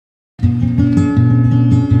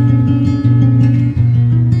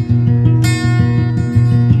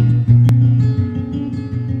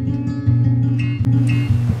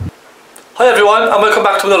everyone, and welcome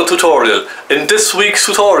back to another tutorial. In this week's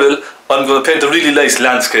tutorial I'm going to paint a really nice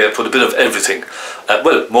landscape with a bit of everything.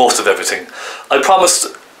 Well, most of everything. I was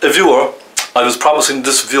promising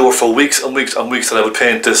this viewer for weeks and weeks and weeks that I would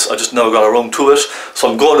paint this. I just never got around to it,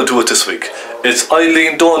 so I'm going to do it this week. It's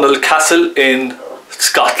Eileen Donald Castle in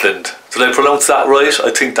Scotland. Did I pronounce that right?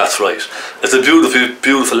 I think that's right. It's a beautiful,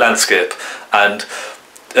 beautiful landscape, and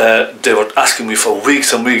they were asking me for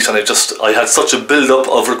weeks and weeks, and I had such a build-up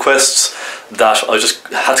of requests that I just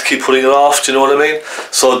had to keep putting it off, do you know what I mean?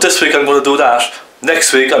 So this week I'm going to do that.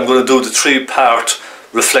 Next week I'm going to do the 3-part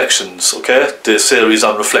reflections, okay? The series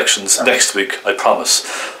on reflections next week, I promise.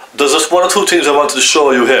 There's just one or two things I wanted to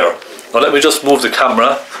show you here. Now let me just move the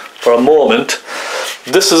camera for a moment.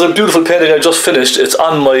 This is a beautiful painting I just finished. It's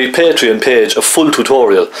on my Patreon page, a full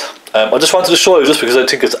tutorial. I just wanted to show you just because I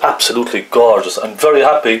think it's absolutely gorgeous. I'm very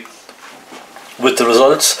happy with the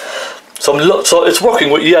results. So it's working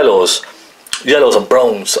with yellows and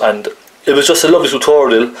browns, and it was just a lovely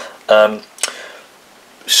tutorial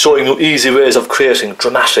showing you easy ways of creating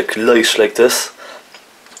dramatic light like this.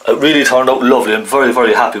 It really turned out lovely. I'm very,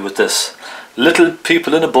 very happy with this. Little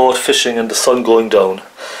people in a boat fishing and the sun going down.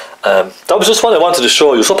 That was just what I wanted to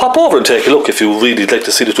show you, so pop over and take a look if you really like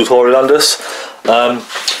to see the tutorial on this.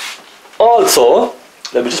 Also,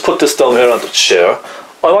 let me just put this down here on the chair.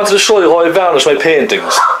 I wanted to show you how I varnish my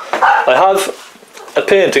paintings. I have a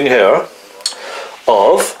painting here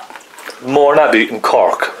of Mourne Abbey in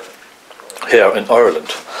Cork, here in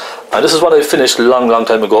Ireland, and this is what I finished a long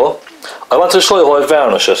time ago. I wanted to show you how I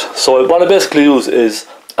varnish it. So what I basically use is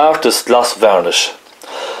Artist Gloss Varnish,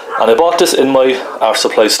 and I bought this in my art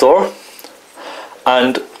supply store,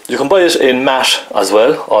 and you can buy it in matte as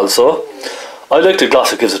well also. I like the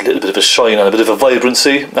gloss, it gives it a little bit of a shine and a bit of a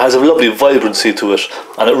vibrancy. It has a lovely vibrancy to it,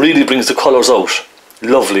 and it really brings the colours out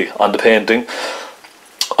lovely on the painting.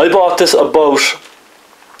 I bought this about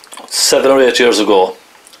 7 or 8 years ago,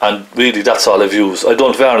 and really that's all I've used. I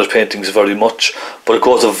don't varnish paintings very much, but it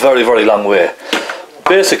goes a very, very long way.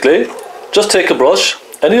 Basically, just take a brush,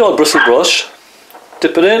 any old bristle brush,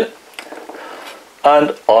 dip it in,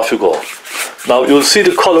 and off you go. Now you'll see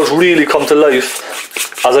the colours really come to life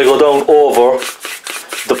as I go down over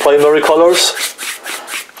the primary colours,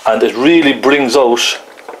 and it really brings out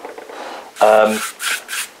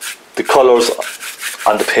the colours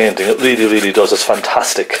on the painting. It really, really does. It's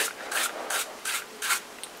fantastic.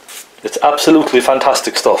 It's absolutely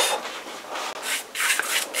fantastic stuff.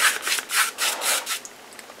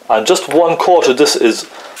 And just one coat of this is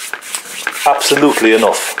absolutely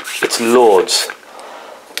enough. It's loads.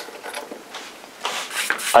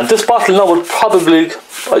 And this bottle now would probably,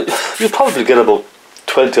 you'd probably get about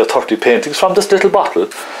 20 or 30 paintings from this little bottle,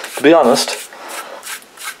 to be honest.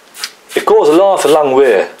 It goes a long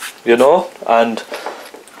way, you know, and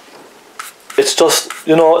it's just,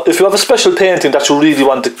 you know, if you have a special painting that you really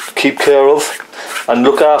want to keep care of and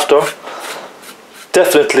look after,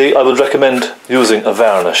 definitely I would recommend using a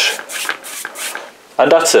varnish. And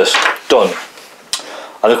that's it, done.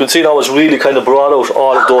 And you can see now it's really kind of brought out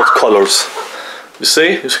all of those colours.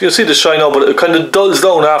 You can see the shine now, but it kind of dulls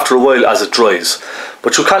down after a while as it dries.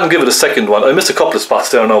 But you can give it a second one. I missed a couple of spots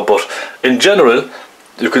there now, but in general,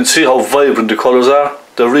 you can see how vibrant the colours are.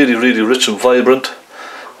 They're really, really rich and vibrant.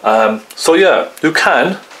 So yeah, you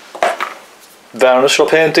can varnish your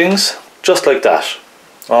paintings just like that.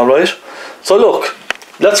 Alright? So look,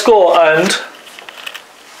 let's go and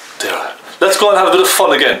have a bit of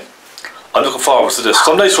fun again. I'm looking forward to this.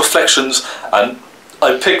 Some nice reflections, and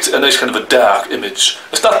I picked a nice kind of a dark image.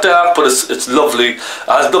 It's not dark, but it's lovely. It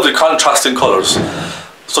has lovely contrasting colours.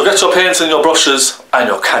 So get your paints and your brushes and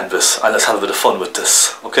your canvas, and let's have a bit of fun with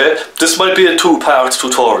this, okay? This might be a 2-part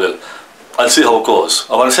tutorial. I'll see how it goes.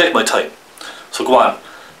 I want to take my time. So go on,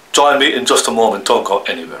 join me in just a moment, don't go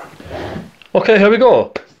anywhere. Okay, here we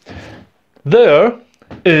go. There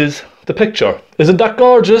is the picture. Isn't that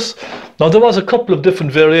gorgeous? Now there was a couple of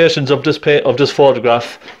different variations of this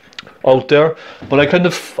photograph out there, but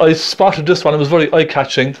I spotted this one. It was very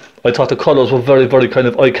eye-catching. I thought the colours were very, very kind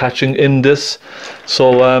of eye-catching in this.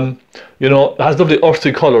 So you know, it has lovely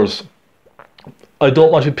earthy colours. I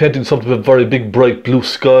don't want to be painting something with very big bright blue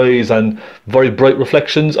skies and very bright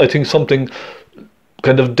reflections. I think something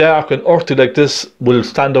kind of dark and earthy like this will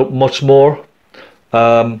stand out much more.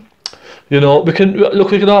 You know, we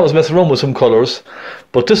can always mess around with some colours,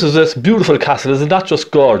 but this is this beautiful castle. Isn't that just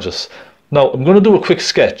gorgeous? Now I'm going to do a quick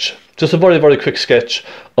sketch, just a very, very quick sketch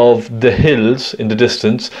of the hills in the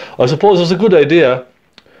distance. I suppose it's a good idea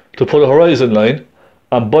to put a horizon line,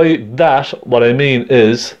 and by that what I mean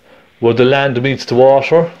is where the land meets the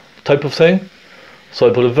water type of thing. So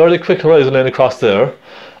I put a very quick horizon line across there,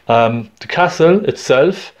 The castle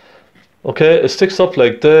itself, okay, it sticks up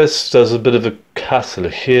like this. There's a bit of a castle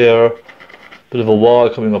here, bit of a wall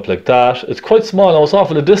coming up like that. It's quite small now, it's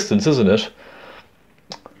off in the distance, isn't it?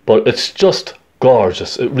 But it's just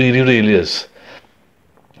gorgeous, it really, really is.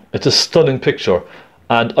 It's a stunning picture,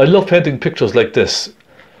 and I love painting pictures like this.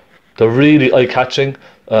 They're really eye-catching.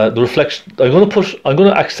 The reflection, I'm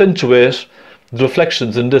going to accentuate the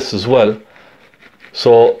reflections in this as well.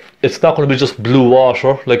 So it's not going to be just blue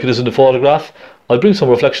water like it is in the photograph. I'll bring some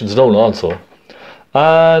reflections down also.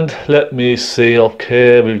 And let me see,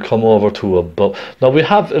 okay, we'll come over to above. Now we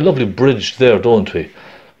have a lovely bridge there, don't we?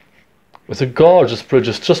 It's a gorgeous bridge,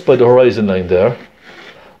 it's just by the horizon line there.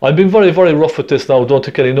 I'm being very, very rough with this now, don't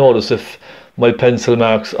take any notice if my pencil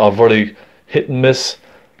marks are very hit and miss.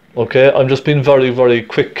 Okay, I'm just being very, very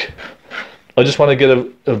quick. I just want to get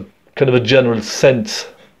a kind of a general sense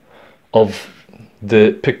of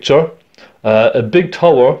the picture. A big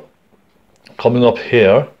tower coming up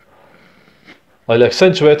here. I'll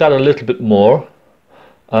accentuate that a little bit more.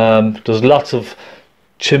 There's lots of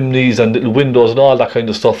chimneys and little windows and all that kind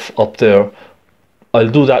of stuff up there.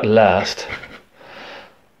 I'll do that last.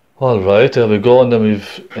 Alright, there we go, and then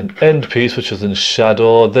we've an end piece which is in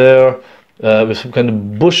shadow there. With some kind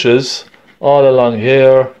of bushes all along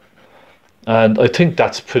here, and I think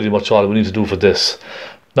that's pretty much all we need to do for this.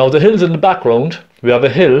 Now the hills in the background, we have a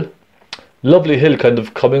hill, lovely hill kind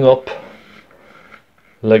of coming up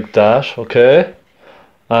like that, okay,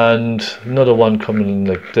 and another one coming in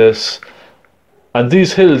like this, and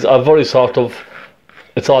these hills are very sort of,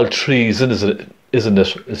 it's all trees, isn't it?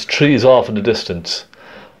 It's trees off in the distance,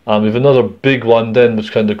 and we have another big one then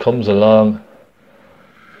which kind of comes along.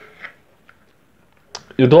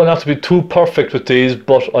 You don't have to be too perfect with these,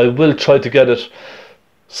 but I will try to get it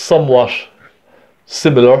somewhat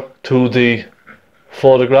similar to the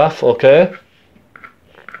photograph, okay?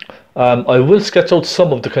 I will sketch out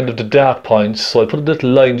some of the kind of the dark points, so I put a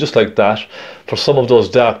little line just like that for some of those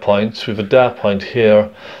dark points. We have a dark point here,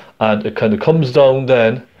 and it kind of comes down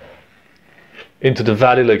then into the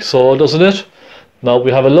valley like so, doesn't it? Now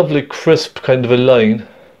we have a lovely crisp kind of a line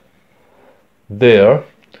there,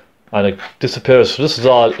 and it disappears. So this is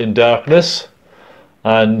all in darkness,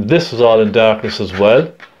 and this is all in darkness as well.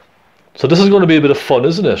 So this is going to be a bit of fun,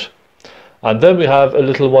 isn't it? And then we have a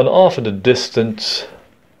little one off in the distance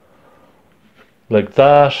like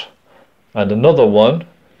that, and another one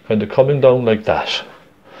kind of coming down like that,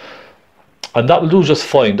 and that will do just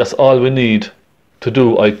fine. That's all we need to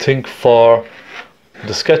do, I think, for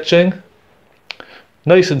the sketching.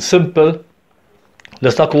 Nice and simple.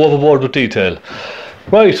 Let's not go overboard with detail.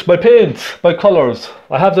 Right, my paints, my colours,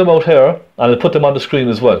 I have them out here, and I'll put them on the screen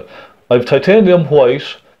as well. I've titanium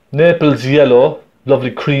white, Naples yellow, lovely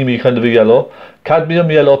creamy kind of a yellow, cadmium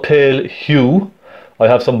yellow pale hue, I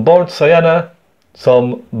have some burnt sienna,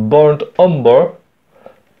 some burnt umber,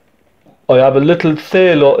 I have a little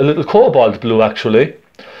phthalo, a little cobalt blue actually,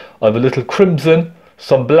 I have a little crimson,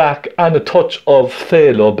 some black, and a touch of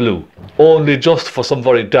phthalo blue, only just for some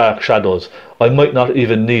very dark shadows. I might not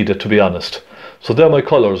even need it, to be honest. So they're my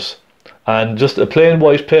colours, and just a plain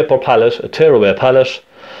white paper palette, a tearaway palette,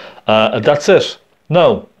 and that's it.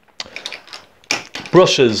 Now,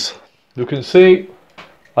 brushes. You can see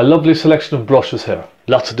a lovely selection of brushes here,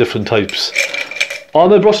 lots of different types. All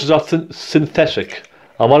my brushes are synthetic,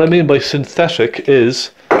 and what I mean by synthetic is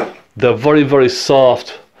they're very, very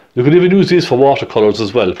soft. You can even use these for watercolours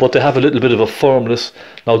as well, but they have a little bit of a firmness.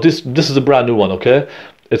 Now this is a brand new one, okay?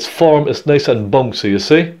 It's firm, it's nice and bouncy, you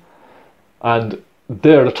see? And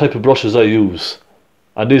they're the type of brushes I use.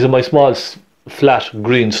 And these are my small, flat,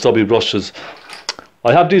 green, stubby brushes.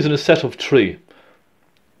 I have these in a set of 3.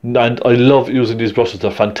 And I love using these brushes, they're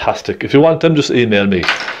fantastic. If you want them, just email me.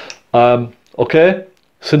 Okay,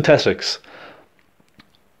 synthetics.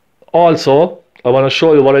 Also, I want to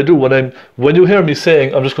show you what I do when you hear me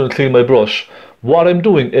saying I'm just going to clean my brush. What I'm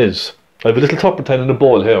doing is, I have a little turpentine in a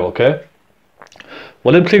bowl here, okay?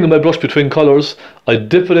 When I'm cleaning my brush between colours, I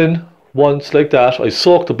dip it in once like that, I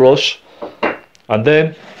soak the brush, and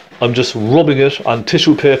then I'm just rubbing it on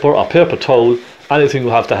tissue paper or paper towel, anything you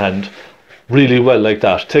have to hand, really well like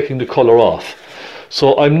that, taking the colour off.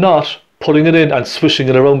 So I'm not putting it in and swishing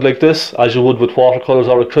it around like this, as you would with watercolours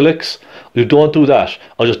or acrylics. You don't do that.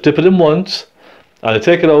 I just dip it in once, and I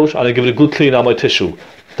take it out, and I give it a good clean on my tissue.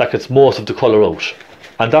 That gets most of the colour out.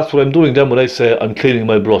 And that's what I'm doing then when I say I'm cleaning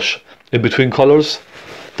my brush. In between colours,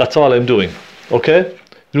 that's all I'm doing, okay?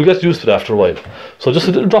 You'll get used to it after a while. So just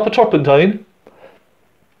a little drop of turpentine.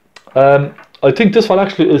 I think this one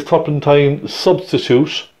actually is turpentine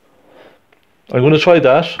substitute. I'm going to try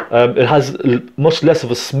that. It has much less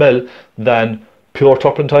of a smell than pure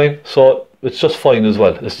turpentine, so it's just fine as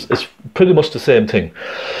well. It's pretty much the same thing.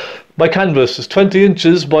 My canvas is 20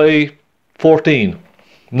 inches by 14.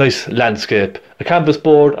 Nice landscape. A canvas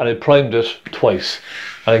board, and I primed it twice.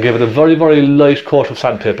 And I gave it a very, very light coat of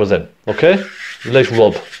sandpaper then. Okay? Light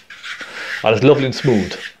rub. And it's lovely and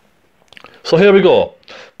smooth. So here we go.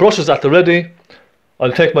 Brush is at the ready.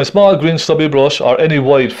 I'll take my small green stubby brush, or any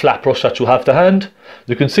wide flat brush that you have to hand.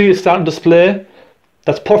 You can see it's starting to splay.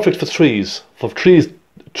 That's perfect for trees. For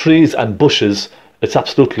trees and bushes, it's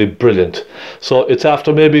absolutely brilliant. So it's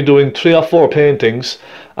after maybe doing 3 or 4 paintings,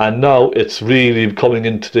 and now it's really coming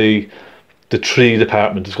into the tree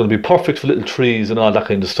department. It's going to be perfect for little trees and all that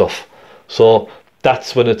kind of stuff. So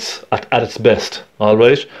that's when it's at its best.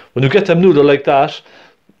 Alright, when you get them noodle like that,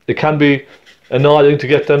 it can be annoying to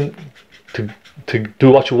get them to do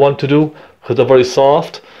what you want to do, because they're very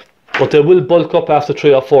soft, but they will bulk up after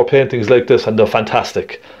 3 or 4 paintings like this, and they're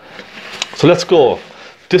fantastic. So let's go.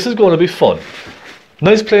 This is going to be fun.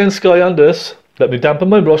 Nice plain sky on this. Let me dampen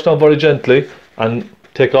my brush now very gently and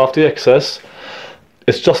take off the excess.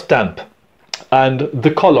 It's just damp. And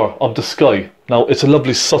the colour of the sky, now it's a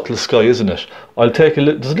lovely subtle sky, isn't it? I'll take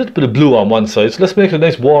there's a little bit of blue on one side, so let's make it a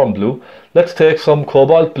nice warm blue. Let's take some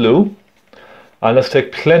cobalt blue, and let's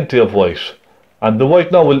take plenty of white. And the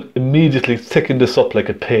white now will immediately thicken this up like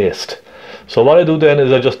a paste. So what I do then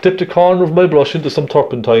is I just dip the corner of my brush into some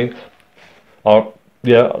turpentine, or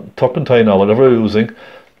turpentine or whatever you're using,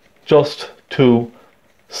 just to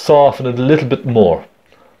soften it a little bit more.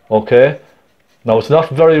 Okay? Now it's not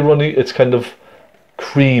very runny, it's kind of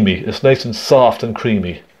creamy. It's nice and soft and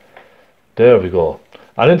creamy. There we go.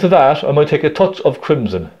 And into that I might take a touch of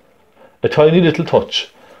crimson. A tiny little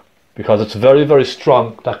touch, because it's very, very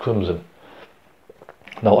strong, that crimson.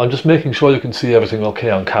 Now I'm just making sure you can see everything okay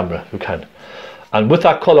on camera, if you can. And with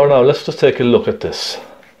that colour now, let's just take a look at this.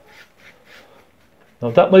 Now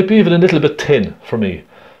that might be even a little bit thin for me.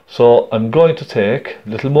 So I'm going to take a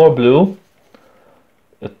little more blue,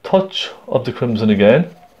 a touch of the crimson again,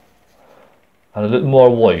 and a little more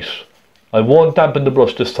white. I won't dampen the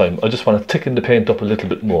brush this time, I just want to thicken the paint up a little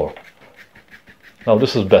bit more. Now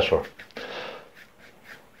this is better.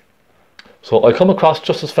 So I come across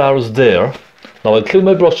just as far as there. Now I'll clean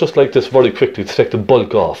my brush just like this very quickly to take the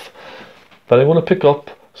bulk off. Then I'm going to pick up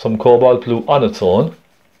some cobalt blue on its own,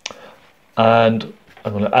 and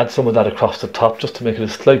I'm going to add some of that across the top just to make it a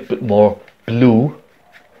slight bit more blue,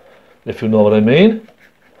 if you know what I mean.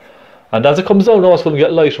 And as it comes down now, it's going to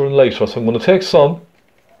get lighter and lighter, so I'm going to take some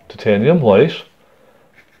titanium white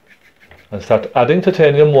and start adding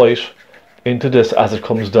titanium white into this as it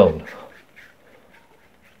comes down.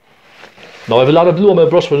 Now I have a lot of blue on my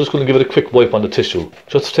brush, we're just going to give it a quick wipe on the tissue,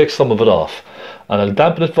 just to take some of it off. And I'll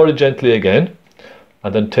dampen it very gently again,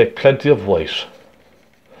 and then take plenty of white.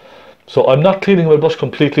 So I'm not cleaning my brush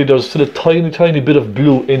completely, there's still a tiny, tiny bit of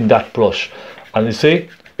blue in that brush. And you see,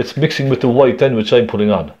 it's mixing with the white then, which I'm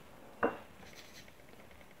putting on.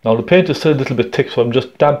 Now the paint is still a little bit thick, so I'm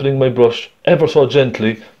just dampening my brush ever so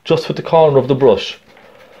gently, just with the corner of the brush,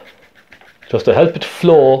 just to help it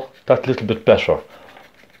flow that little bit better.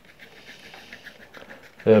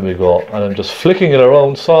 There we go, and I'm just flicking it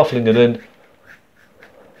around, softening it in.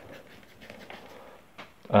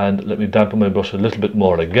 And let me dampen my brush a little bit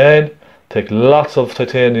more again. Take lots of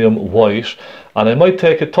titanium white, and I might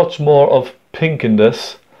take a touch more of pink in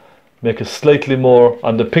this, make it slightly more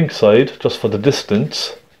on the pink side, just for the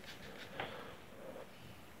distance.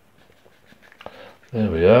 There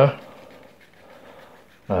we are.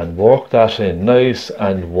 And work that in nice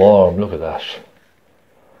and warm, look at that.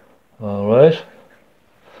 Alright.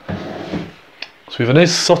 So we have a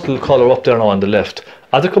nice subtle colour up there now on the left.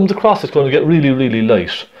 As it comes across, it's going to get really, really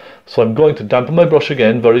light. So I'm going to dampen my brush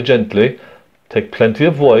again very gently, take plenty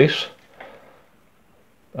of white,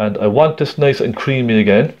 and I want this nice and creamy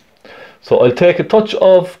again. So I'll take a touch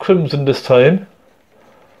of crimson this time.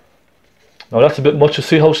 Now that's a bit much, you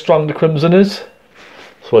see how strong the crimson is?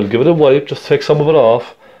 So I'll give it a wipe, just take some of it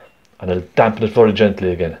off, and I'll dampen it very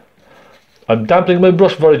gently again. I'm dampening my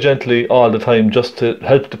brush very gently all the time, just to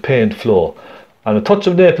help the paint flow. And a touch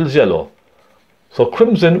of Naples yellow. So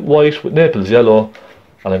crimson white with Naples yellow,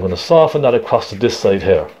 and I'm going to soften that across to this side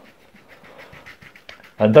here.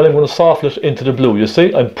 And then I'm going to soften it into the blue. You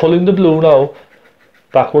see, I'm pulling the blue now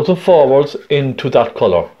backwards and forwards into that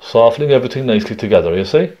colour, softening everything nicely together, you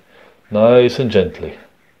see? Nice and gently.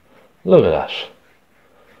 Look at that.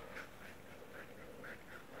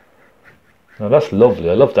 Now that's lovely,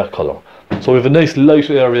 I love that colour. So we have a nice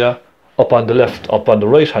light area up on the left, up on the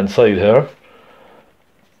right hand side here.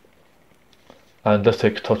 And let's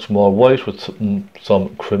take a touch more white with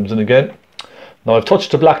some crimson again. Now I've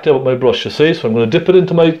touched the black there with my brush, you see, so I'm going to dip it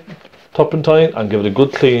into my turpentine and give it a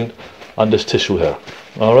good clean on this tissue here.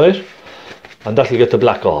 Alright? And that'll get the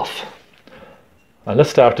black off. And let's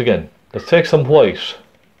start again. Let's take some white,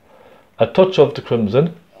 a touch of the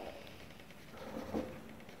crimson,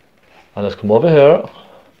 and let's come over here,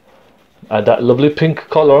 add that lovely pink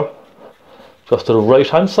colour just to the right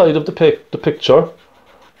hand side of the picture.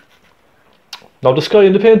 Now the sky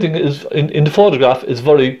in the painting is, in the photograph, is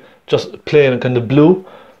very just plain and kind of blue,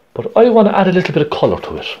 but I want to add a little bit of colour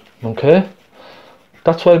to it, okay?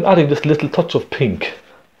 That's why I'm adding this little touch of pink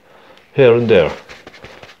here and there.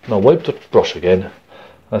 Now wipe the brush again.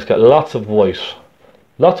 Let's get lots of white,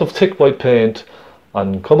 lots of thick white paint,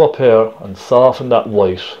 and come up here and soften that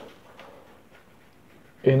white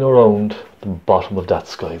in around the bottom of that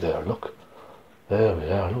sky there. Look, there we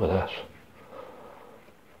are, look at that.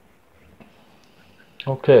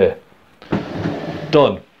 Okay,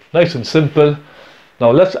 done. Nice and simple.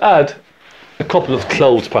 Now let's add a couple of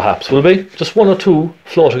clouds perhaps, will we? Just one or two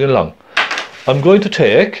floating along. I'm going to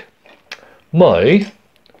take my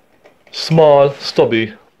small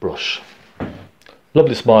stubby brush,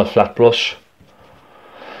 lovely small flat brush,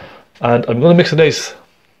 and I'm going to mix a nice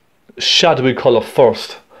shadowy colour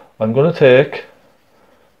first. I'm going to take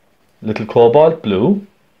a little cobalt blue,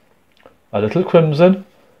 a little crimson.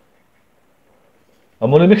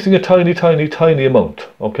 I'm only mixing a tiny amount,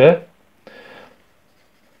 okay?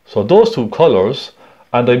 So those two colours,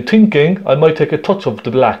 and I'm thinking I might take a touch of the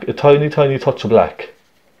black, a tiny touch of black.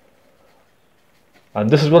 And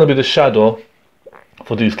this is going to be the shadow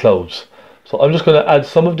for these clouds. So I'm just going to add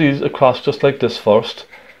some of these across just like this first.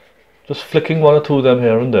 Just flicking one or two of them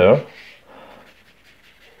here and there.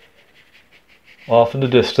 Off in the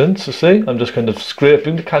distance, you see? I'm just kind of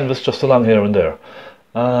scraping the canvas just along here and there.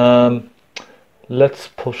 Let's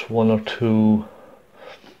push one or two.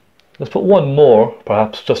 Let's put one more,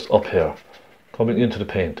 perhaps, just up here, coming into the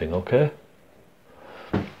painting, okay?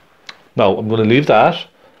 Now, I'm going to leave that.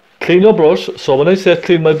 Clean your brush. So when I say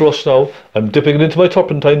clean my brush now, I'm dipping it into my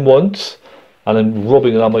turpentine once, and I'm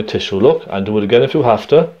rubbing it on my tissue, look, and do it again if you have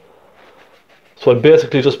to. So I'm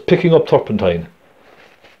basically just picking up turpentine.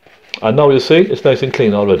 And now you see, it's nice and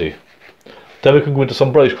clean already. Then we can go into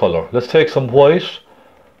some bright colour. Let's take some white,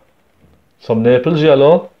 some Naples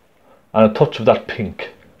yellow, and a touch of that pink.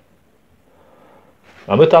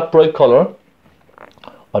 And with that bright colour,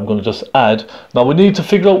 I'm going to just add. Now we need to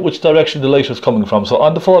figure out which direction the light is coming from. So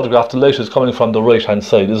on the photograph, the light is coming from the right hand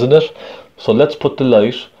side, isn't it? So let's put the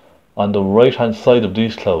light on the right hand side of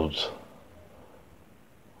these clouds.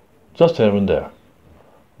 Just here and there.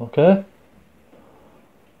 Okay?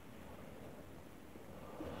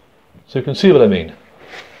 So you can see what I mean.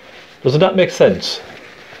 Doesn't that make sense?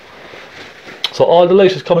 So all the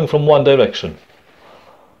light is coming from one direction.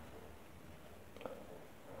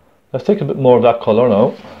 Let's take a bit more of that colour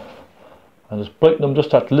now and just brighten them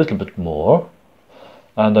just that little bit more,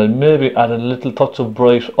 and I maybe add a little touch of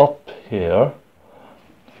bright up here,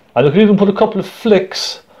 and you can even put a couple of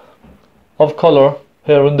flicks of colour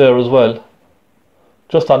here and there as well,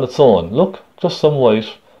 just on its own. Look, just some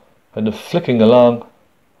white kind of flicking along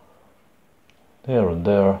here and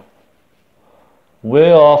there,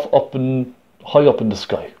 way off up and high up in the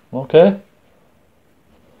sky, okay?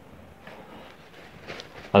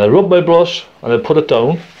 And I rub my brush and I put it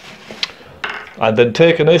down, and then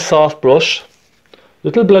take a nice soft brush,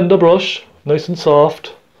 little blender brush, nice and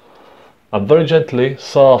soft, and very gently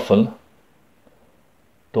soften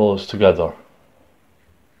those together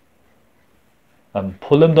and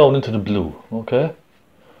pull them down into the blue, okay?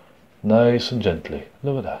 Nice and gently.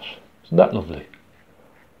 Look at that. Isn't that lovely?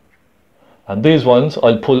 And these ones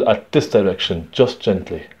I'll pull at this direction, just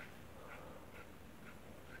gently.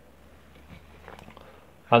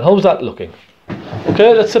 And how's that looking?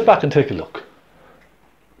 Okay, let's sit back and take a look.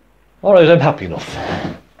 Alright, I'm happy enough.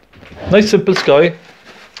 Nice simple sky.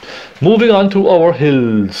 Moving on to our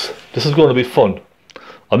hills. This is going to be fun.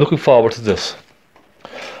 I'm looking forward to this.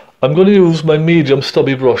 I'm going to use my medium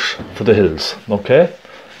stubby brush for the hills, okay?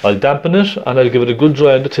 I'll dampen it and I'll give it a good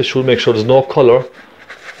dry on the tissue, make sure there's no colour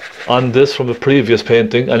on this from a previous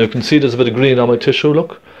painting, and you can see there's a bit of green on my tissue,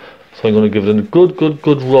 look. So I'm going to give it a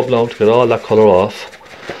good rub now to get all that colour off.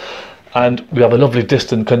 And we have a lovely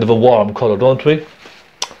distant kind of a warm colour, don't we?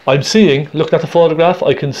 I'm seeing, looking at the photograph,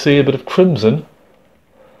 I can see a bit of crimson.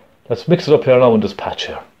 Let's mix it up here now in this patch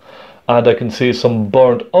here. And I can see some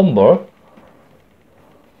burnt umber.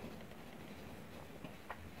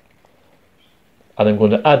 And I'm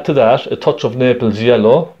going to add to that a touch of Naples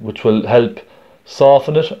yellow, which will help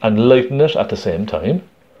soften it and lighten it at the same time.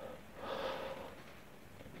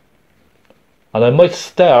 And I might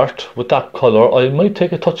start with that colour. I might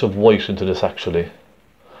take a touch of white into this actually.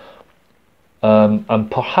 And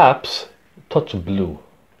perhaps a touch of blue.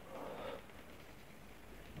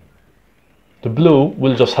 The blue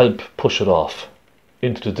will just help push it off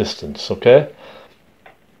into the distance, okay?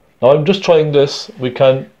 Now I'm just trying this. We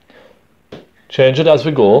can change it as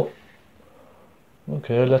we go.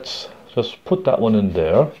 Okay, let's just put that one in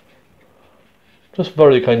there. Just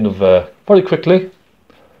very kind of, very quickly.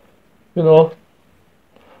 You know,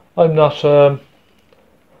 I'm not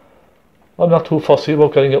too fussy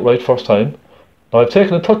about getting it right first time. Now I've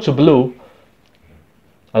taken a touch of blue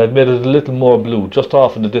and I've made it a little more blue just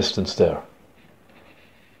off in the distance there.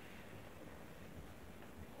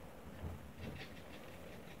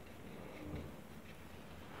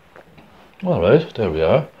 Alright, there we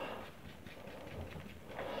are.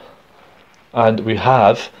 And we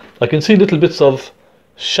have, I can see little bits of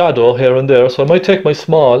shadow here and there, so I might take my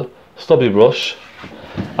small stubby brush,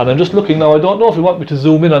 and I'm just looking now. I don't know if you want me to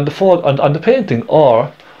zoom in on the on the painting,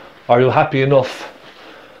 or are you happy enough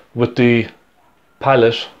with the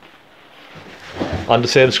palette on the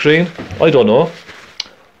same screen? I don't know.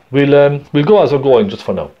 We'll go as we're going just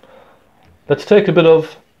for now. Let's take a bit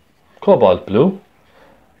of cobalt blue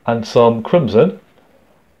and some crimson.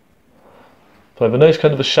 So I have a nice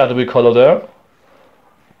kind of a shadowy colour there,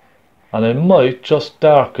 and I might just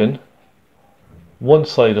darken one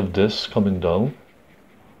side of this coming down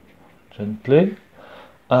gently,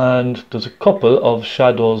 and there's a couple of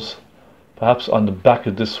shadows perhaps on the back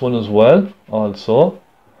of this one as well also.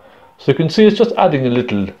 So you can see it's just adding a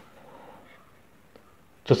little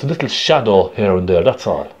shadow here and there, that's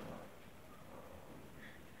all.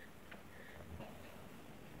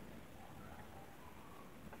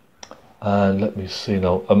 And let me see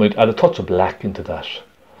now, I might add a touch of black into that,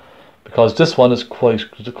 because this one is quite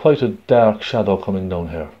a dark shadow coming down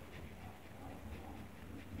here.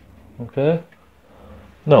 Okay,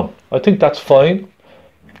 no, I think that's fine.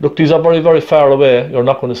 Look, these are very, very far away. You're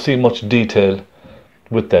not going to see much detail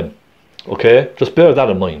with them. Okay, just bear that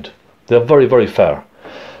in mind. They're very, very far.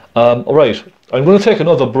 Alright, I'm going to take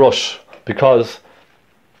another brush because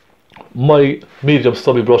my medium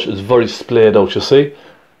stubby brush is very splayed out, you see.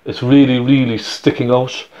 It's really, really sticking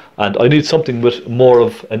out, and I need something with more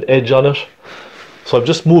of an edge on it. So I'm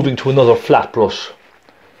just moving to another flat brush.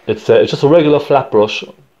 It's just a regular flat brush.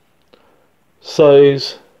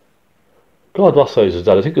 Size, God, what size is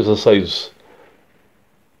that? I think it's a size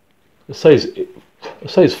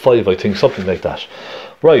 5, I think, something like that.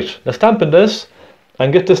 Right, let's dampen this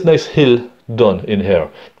and get this nice hill done in here.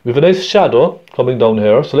 We have a nice shadow coming down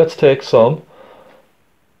here, so let's take some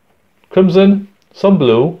crimson, some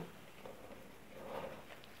blue,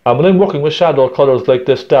 and when I'm working with shadow colours like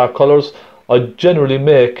this, dark colours, I generally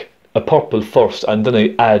make a purple first and then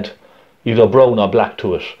I add either brown or black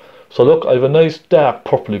to it. So look, I have a nice dark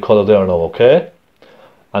purpley colour there now, okay?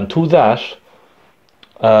 And to that,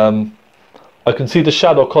 I can see the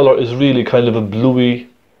shadow colour is really kind of a bluey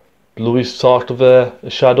sort of a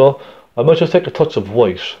shadow. I might just take a touch of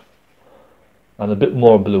white and a bit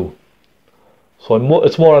more blue. So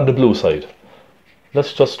it's more on the blue side.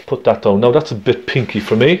 Let's just put that down. Now that's a bit pinky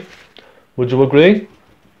for me. Would you agree?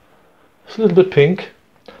 It's a little bit pink.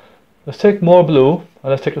 Let's take more blue and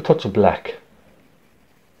let's take a touch of black.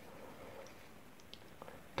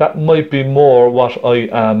 That might be more what I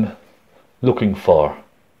am looking for.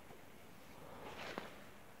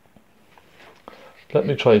 Let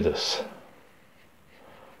me try this.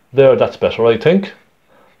 There, that's better, I think.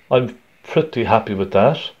 I'm pretty happy with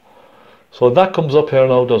that. So that comes up here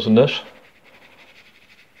now, doesn't it?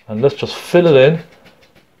 And let's just fill it in.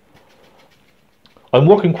 I'm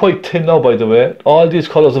working quite thin now, by the way. All these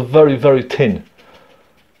colours are very, very thin.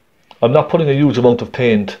 I'm not putting a huge amount of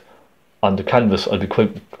paint on the canvas, I'll be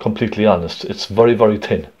quite completely honest. It's very, very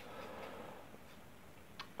thin.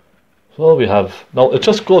 So we have, now it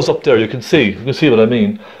just goes up there, you can see what I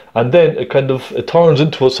mean. And then it turns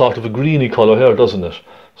into a sort of a greeny colour here, doesn't it?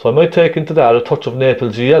 So I might take into that a touch of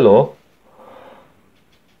Naples yellow.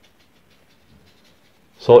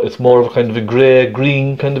 So it's more of a kind of a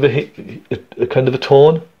grey-green kind of a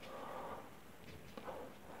tone.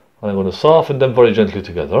 And I'm going to soften them very gently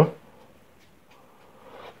together.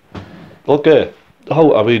 Okay,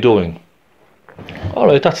 how are we doing?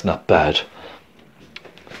 Alright, that's not bad.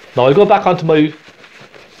 Now I'll go back onto my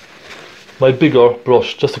bigger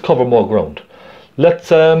brush just to cover more ground. Let's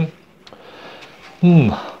kind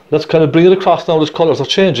of bring it across now. Those colours are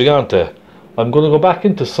changing, aren't they? I'm going to go back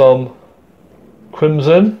into some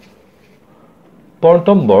crimson, burnt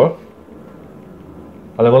umber,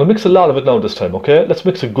 and I'm going to mix a lot of it now this time, okay? Let's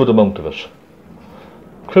mix a good amount of it.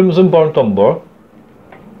 crimson burnt umber,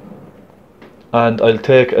 and I'll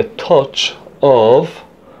take a touch of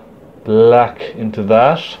black into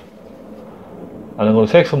that, and I'm going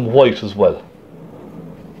to take some white as well.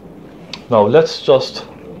 Now let's just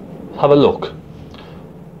have a look.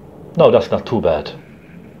 No, that's not too bad.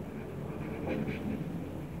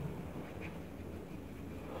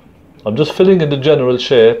 I'm just filling in the general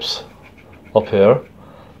shapes up here,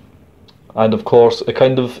 and of course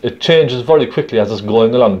it changes very quickly as it's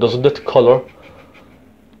going along, doesn't it? Colour,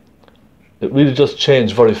 it really just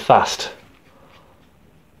changes very fast.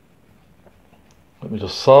 Let me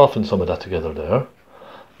just soften some of that together there,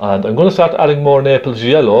 and I'm going to start adding more Naples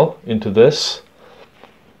yellow into this,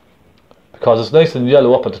 because it's nice and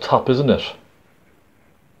yellow up at the top, isn't it?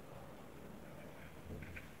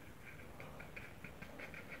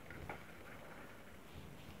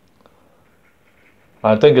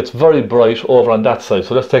 I think it's very bright over on that side,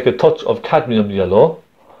 so let's take a touch of cadmium yellow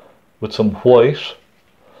with some white.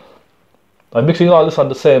 I'm mixing all this on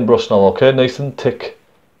the same brush now, okay, nice and thick,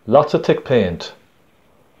 lots of thick paint.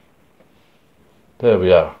 There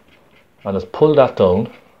we are, and let's pull that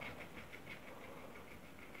down.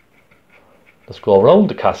 Let's go around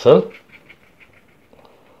the castle.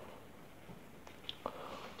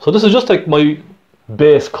 So this is just like my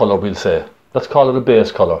base colour, we'll say. Let's call it a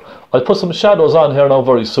base colour. I'll put some shadows on here now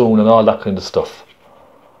very soon and all that kind of stuff.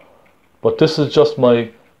 But this is just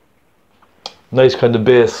my nice kind of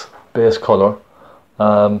base colour.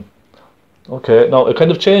 Okay, now it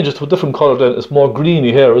kind of changes to a different colour then. It's more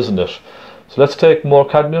greeny here, isn't it? So let's take more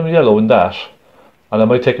cadmium yellow in that. And I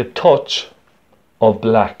might take a touch of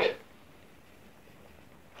black.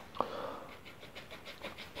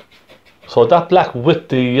 So that black with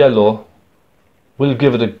the yellow will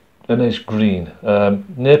give it a nice green.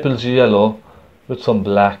 Naples yellow with some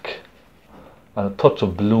black and a touch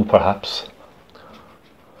of blue perhaps.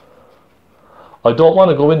 I don't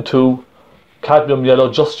want to go into cadmium yellow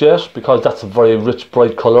just yet because that's a very rich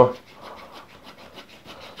bright colour.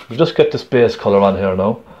 We just get this base colour on here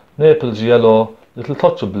now. Naples yellow, little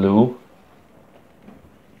touch of blue,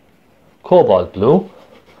 cobalt blue.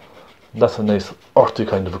 That's a nice earthy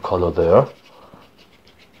kind of a colour there.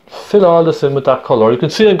 Fill all this in with that colour. You can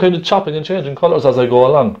see I'm kind of chopping and changing colours as I go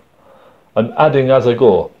along. I'm adding as I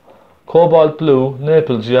go. Cobalt blue,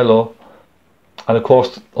 Naples yellow, and of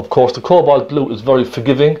course the cobalt blue is very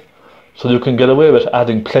forgiving, so you can get away with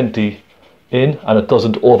adding plenty in and it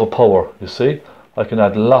doesn't overpower, you see. I can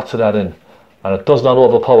add lots of that in and it does not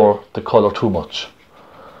overpower the colour too much.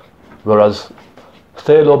 Whereas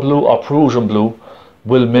phthalo blue or Prussian blue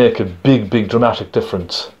will make a big dramatic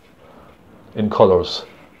difference in colours.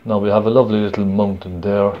 Now we have a lovely little mountain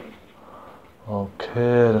there.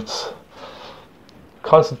 Okay, that's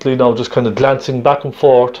constantly now just kind of glancing back and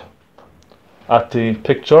forth at the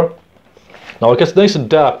picture. Now it gets nice and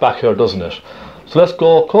dark back here, doesn't it? So let's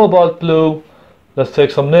go cobalt blue, let's take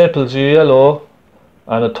some Naples yellow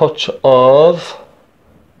and a touch of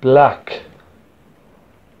black.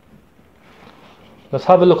 Let's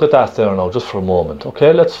have a look at that there now just for a moment.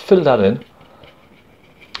 Okay, let's fill that in.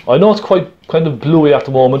 I know it's quite kind of bluey at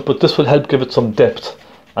the moment, but this will help give it some depth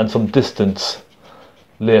and some distance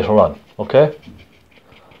later on, okay?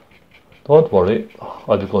 Don't worry,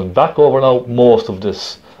 I'll be going back over now most of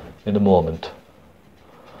this in a moment.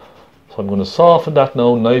 So I'm going to soften that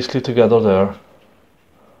now nicely together there.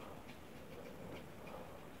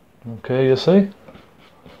 Okay, you see?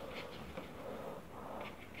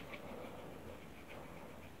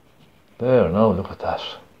 There, now look at that.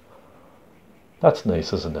 That's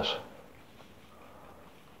nice, isn't it?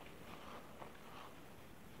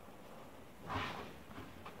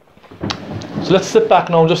 So let's sit back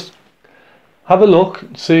now and just have a look,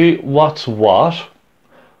 see what's what.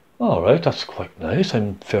 Alright, that's quite nice.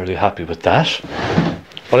 I'm fairly happy with that.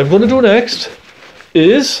 What I'm going to do next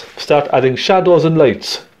is start adding shadows and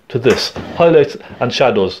lights to this. Highlights and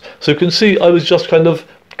shadows. So you can see I was just kind of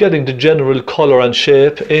getting the general colour and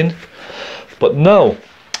shape in. But now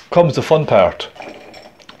comes the fun part.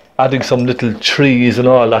 Adding some little trees and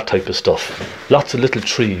all that type of stuff. Lots of little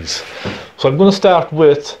trees. So I'm going to start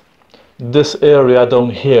with this area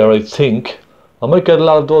down here, I think. I might get a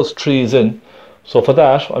lot of those trees in. So for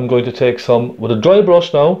that I'm going to take some with a dry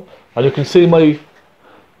brush now, and you can see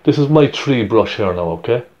this is my tree brush here now,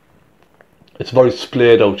 okay? It's very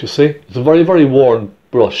splayed out, you see? It's a very worn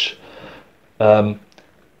brush. The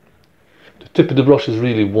tip of the brush is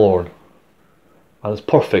really worn. And it's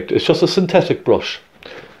perfect. It's just a synthetic brush.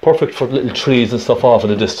 Perfect for little trees and stuff off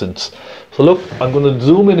in the distance. So look, I'm going to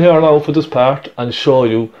zoom in here now for this part and show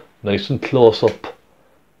you nice and close up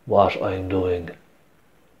what I'm doing.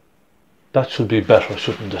 That should be better,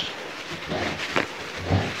 shouldn't it?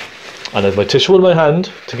 And I have my tissue in my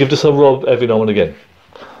hand to give this a rub every now and again.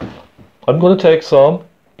 I'm going to take some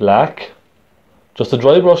black, just a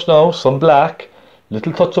dry brush now, some black,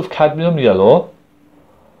 little touch of cadmium yellow,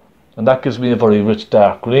 and that gives me a very rich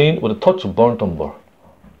dark green with a touch of burnt umber.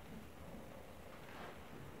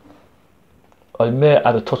 I may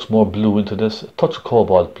add a touch more blue into this, a touch of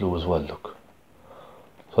cobalt blue as well, look.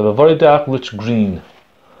 So I have a very dark rich green,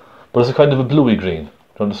 but it's a kind of a bluey green, do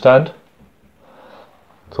you understand?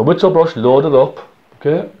 So with your brush loaded up,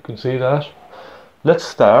 okay, you can see that. Let's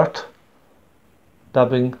start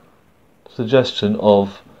dabbing suggestion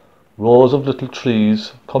of rows of little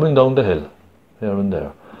trees coming down the hill, here and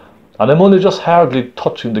there. And I'm only just hardly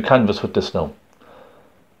touching the canvas with this now.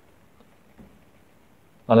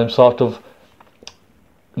 And I'm sort of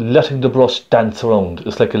letting the brush dance around.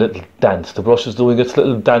 It's like a little dance. The brush is doing its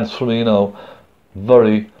little dance for me now,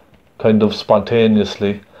 very kind of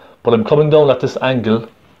spontaneously. But I'm coming down at this angle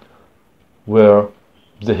where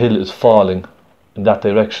the hill is falling in that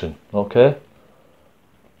direction, okay?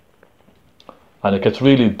 And it gets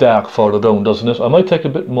really dark further down, doesn't it? I might take a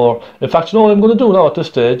bit more. In fact, you know what I'm going to do now at this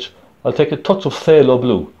stage? I'll take a touch of phthalo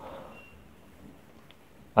blue.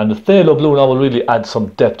 And the phthalo blue now will really add some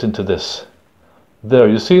depth into this. There,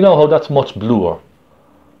 you see now how that's much bluer.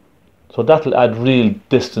 So that'll add real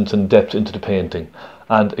distance and depth into the painting.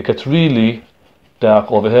 And it gets really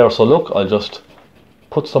dark over here. So look, I'll just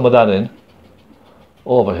put some of that in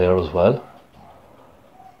over here as well.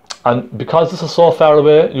 And because this is so far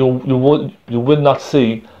away, you will not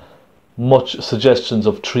see much suggestions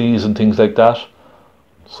of trees and things like that.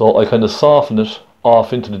 So I kind of soften it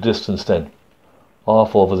off into the distance then.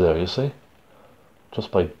 Off over there, you see?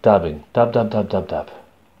 Just by dabbing. Dab, dab, dab, dab, dab.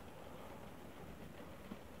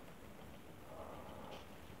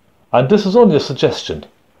 And this is only a suggestion.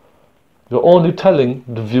 You're only telling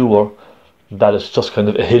the viewer that it's just kind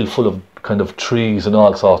of a hill full of kind of trees and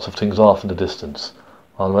all sorts of things off in the distance.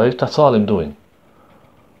 Alright, that's all I'm doing.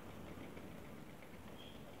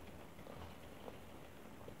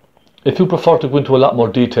 If you prefer to go into a lot more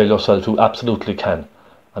detail yourself, you absolutely can.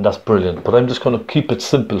 And that's brilliant. But I'm just going to keep it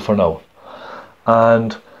simple for now.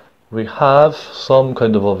 And we have some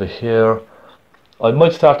kind of over here. I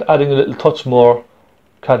might start adding a little touch more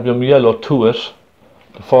cadmium yellow to it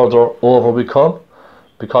the further over we come,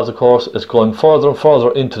 because of course it's going further and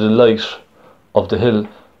further into the light of the hill,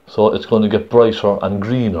 so it's going to get brighter and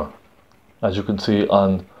greener, as you can see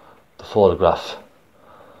on the photograph.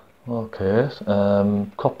 Okay,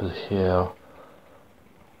 couple here.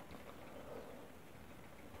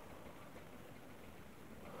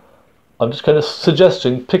 I'm just kind of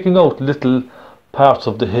suggesting picking out little parts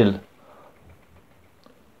of the hill,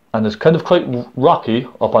 and it's kind of quite rocky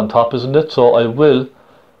up on top, isn't it? So I will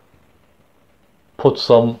put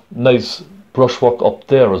some nice brushwork up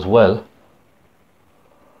there as well.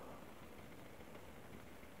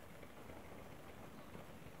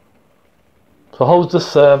 So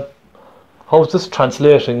how's this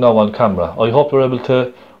translating now on camera? I hope you're able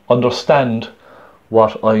to understand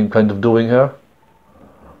what I'm kind of doing here.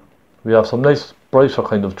 We have some nice brighter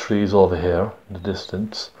kind of trees over here in the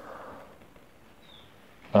distance.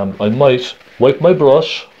 I might wipe my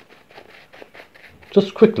brush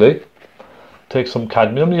just quickly, take some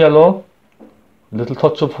cadmium yellow, a little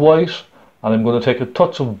touch of white, and I'm going to take a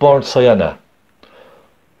touch of burnt sienna.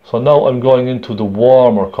 So now I'm going into the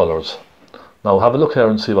warmer colours. Now have a look here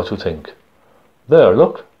and see what you think. There,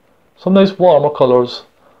 look, some nice warmer colours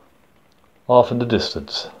off in the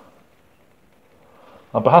distance.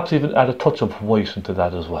 And perhaps even add a touch of white into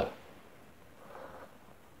that as well.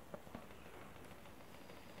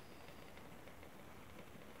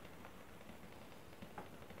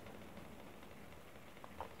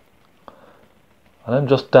 And I'm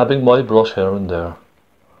just dabbing my brush here and there.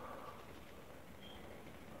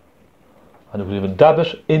 And you can even dab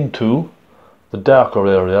it into the darker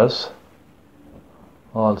areas.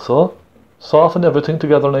 Also, soften everything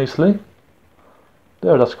together nicely.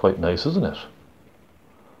 There, that's quite nice, isn't it?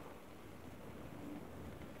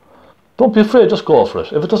 Don't be afraid, just go for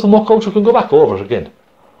it. If it doesn't work out, you can go back over it again.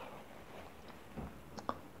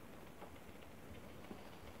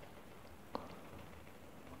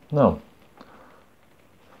 Now,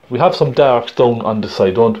 we have some darks down on the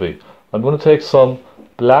side, don't we? I'm going to take some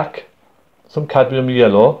black, some cadmium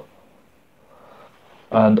yellow,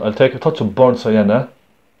 and I'll take a touch of burnt sienna.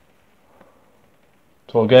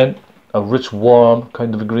 So again, a rich, warm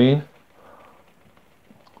kind of a green.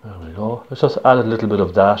 There we go. Let's just add a little bit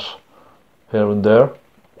of that here and there.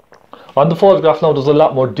 On the photograph now, there's a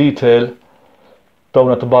lot more detail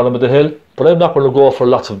down at the bottom of the hill, but I'm not going to go for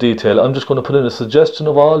lots of detail. I'm just going to put in a suggestion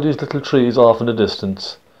of all these little trees off in the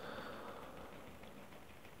distance,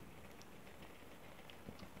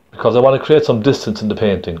 because I want to create some distance in the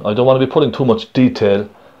painting. I don't want to be putting too much detail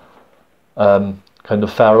kind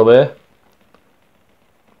of far away,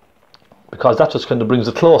 because that just kind of brings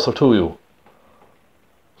it closer to you.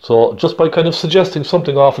 So just by kind of suggesting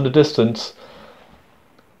something off in the distance,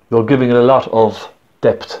 you're giving it a lot of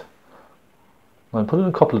depth. I'm putting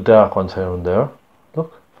a couple of dark ones here and there.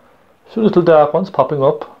 Look, a few little dark ones popping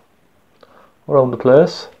up around the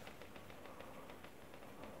place.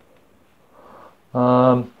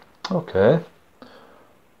 Okay, a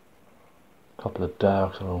couple of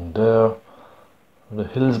darks around there. The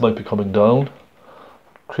hills might be coming down,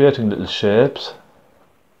 creating little shapes.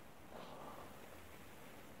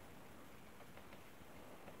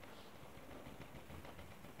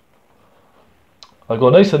 I'll go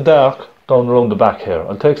nice and dark down around the back here.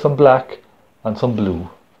 I'll take some black and some blue,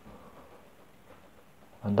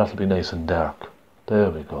 and that'll be nice and dark. There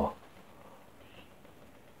we go.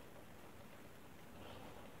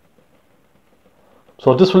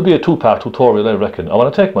 So this will be a two-part tutorial, I reckon. I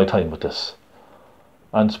want to take my time with this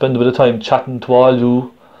and spend a bit of time chatting to all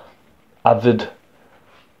you avid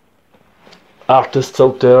artists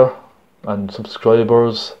out there and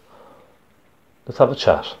subscribers. Let's have a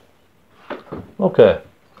chat. Okay,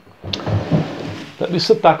 let me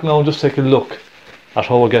sit back now and just take a look at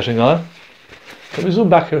how we're getting on. Let me zoom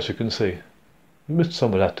back here so you can see. You missed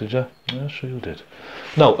some of that, did you? Yeah, sure you did.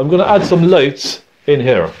 Now I'm going to add some lights in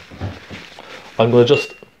here. I'm going to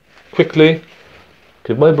just quickly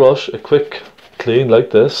give my brush a quick clean like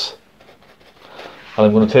this, and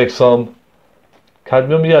I'm going to take some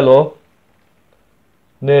cadmium yellow,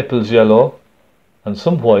 Naples yellow and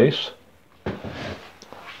some white,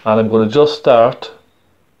 and I'm going to just start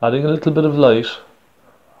adding a little bit of light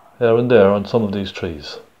here and there on some of these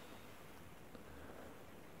trees.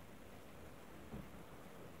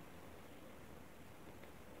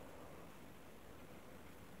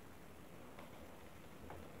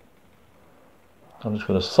 I'm just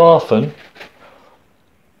going to soften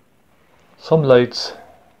some lights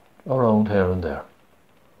around here and there.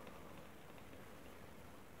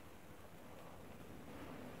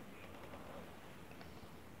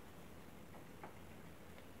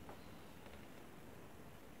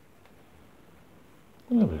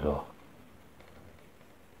 There we go.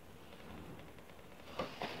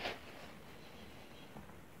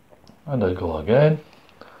 And I'll go again.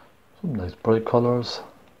 Some nice bright colours.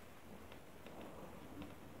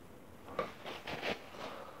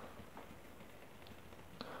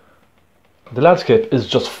 The landscape is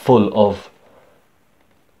just full of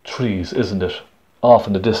trees, isn't it? Off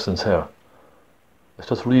in the distance here. It's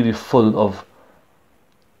just really full of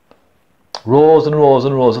rows and rows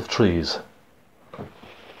and rows of trees.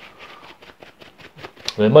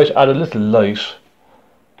 I might add a little light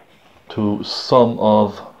to some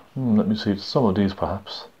of, let me see, some of these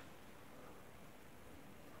perhaps.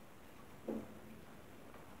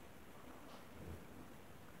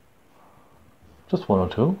 Just one or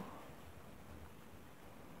two.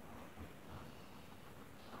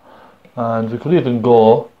 And we could even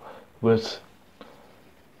go with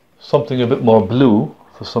something a bit more blue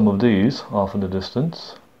for some of these off in the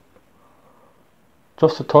distance.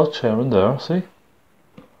 Just a touch here and there, see?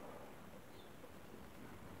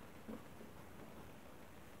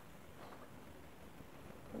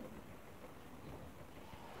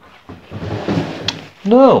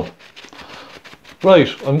 No. Right,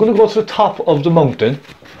 I'm going to go to the top of the mountain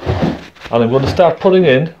and I'm going to start putting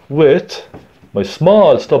in with my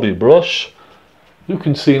small stubby brush. You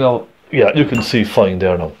can see now, yeah, you can see fine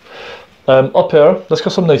there now. Up here, let's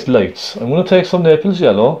get some nice lights. I'm going to take some Naples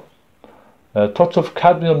yellow, a touch of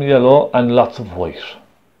cadmium yellow and lots of white.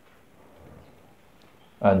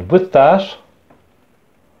 And with that,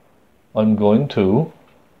 I'm going to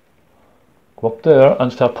go up there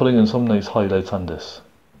and start putting in some nice highlights on this.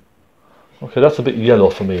 Okay, that's a bit yellow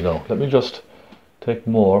for me now. Let me just take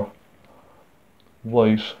more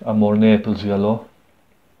white and more Naples yellow,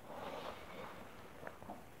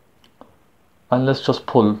 and let's just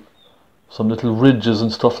pull some little ridges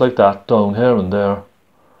and stuff like that down here and there,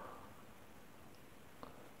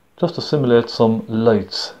 just to simulate some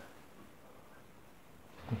lights.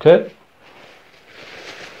 Okay,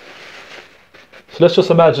 so let's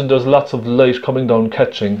just imagine there's lots of light coming down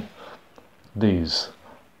catching these.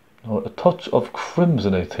 Now a touch of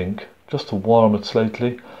crimson, I think, just to warm it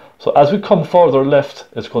slightly. So as we come further left,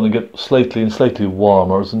 it's going to get slightly and slightly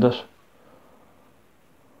warmer, isn't it?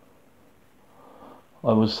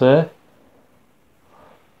 I would say.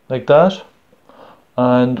 Like that.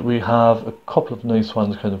 And we have a couple of nice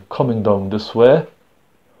ones kind of coming down this way.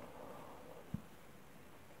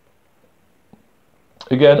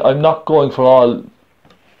 Again, I'm not going for all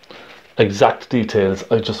exact details,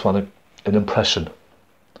 I just want an impression.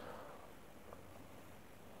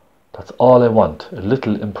 That's all I want, a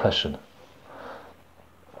little impression.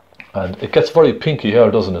 And it gets very pinky here,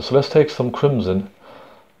 doesn't it? So let's take some crimson,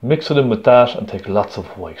 mix it in with that, and take lots of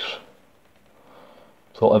white.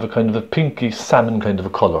 So I have a kind of a pinky salmon kind of a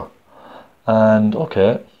colour. And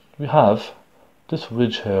okay, we have this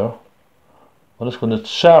ridge here. I'm just going to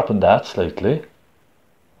sharpen that slightly.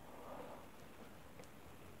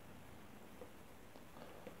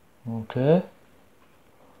 Okay.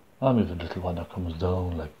 And we have a little one that comes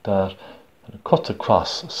down like that. And it cuts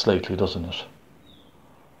across slightly, doesn't it?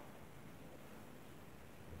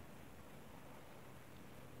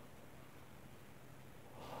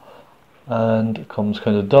 And it comes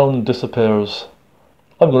kind of down and disappears.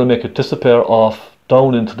 I'm going to make it disappear off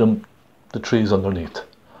down into the trees underneath.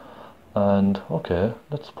 And okay,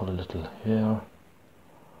 let's put a little here.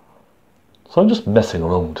 So I'm just messing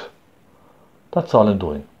around. That's all I'm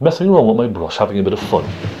doing. Messing around with my brush, having a bit of fun.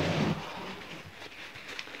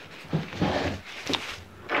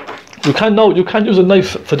 You can use a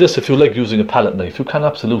knife for this if you like using a palette knife. You can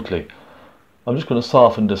absolutely. I'm just going to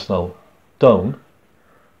soften this now down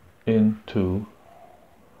into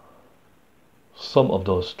some of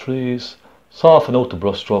those trees, soften out the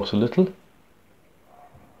brush strokes a little,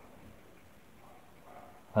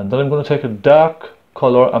 and then I'm going to take a dark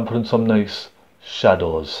colour and put in some nice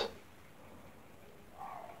shadows.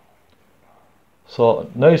 So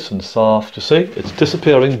nice and soft, you see, it's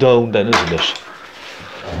disappearing down then, isn't it?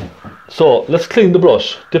 So let's clean the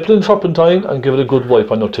brush, dip it in turpentine and give it a good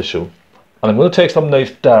wipe on your tissue. And I'm going to take some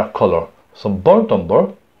nice dark colour, some burnt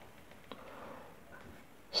umber,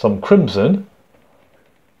 some crimson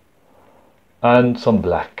and some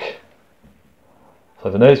black. So I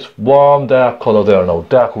have a nice warm dark colour there now,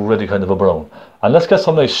 dark ready kind of a brown. And let's get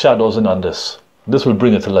some nice shadows in on this. This will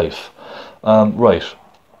bring it to life. Right,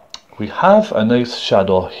 we have a nice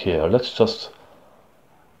shadow here. Let's just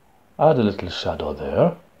add a little shadow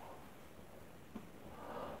there.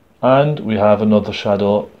 And we have another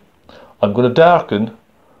shadow. I'm going to darken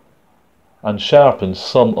and sharpen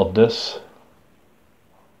some of this.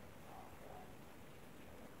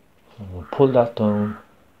 We'll pull that down.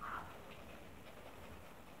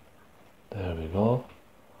 There we go.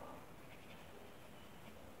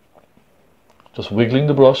 Just wiggling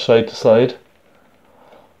the brush side to side.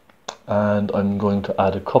 And I'm going to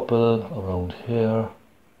add a couple around here.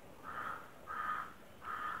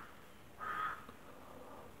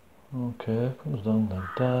 Okay, comes down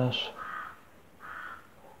like that.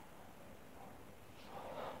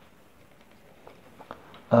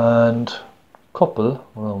 And couple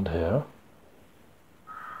around here.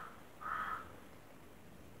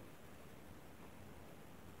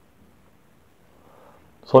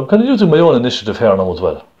 So I'm kind of using my own initiative here now as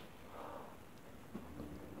well.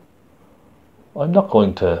 I'm not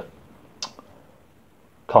going to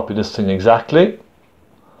copy this thing exactly.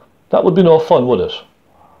 That would be no fun, would it?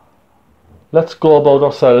 Let's go about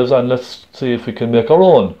ourselves and let's see if we can make our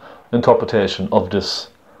own interpretation of this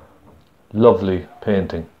lovely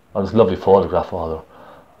painting. On this lovely photograph rather.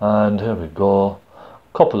 And here we go,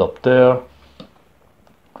 couple up there.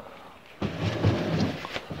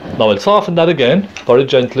 Now I'll soften that again very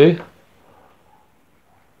gently.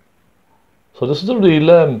 So this is a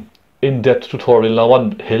real in-depth tutorial now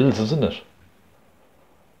on hills, isn't it?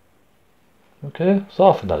 Okay,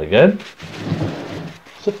 soften that again.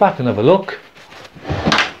 Sit back and have a look.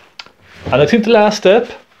 And I think the last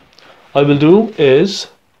step I will do is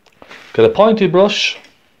get a pointy brush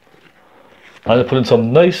and I'll put in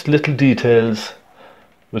some nice little details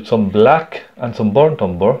with some black and some burnt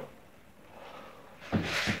umber.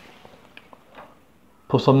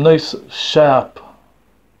 Put some nice sharp,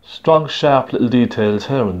 strong sharp little details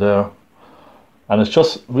here and there. And it's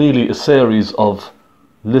just really a series of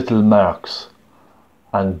little marks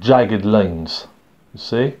and jagged lines, you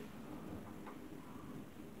see?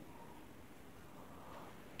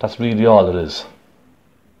 That's really all it is.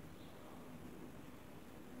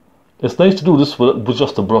 It's nice to do this with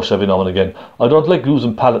just a brush every now and again. I don't like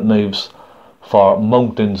using palette knives for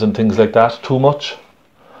mountains and things like that too much.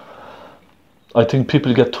 I think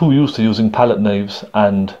people get too used to using palette knives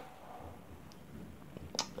and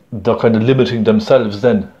they're kind of limiting themselves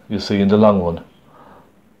then, you see, in the long run.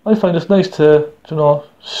 I find it's nice to, you know,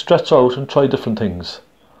 stretch out and try different things.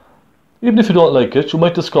 Even if you don't like it, you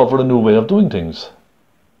might discover a new way of doing things.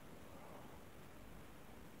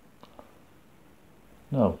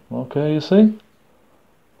 Now, okay, you see?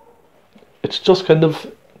 it just kind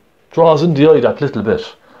of draws in the eye that little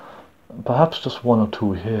bit. Perhaps just one or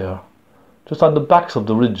two here, just on the backs of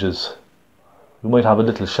the ridges. We might have a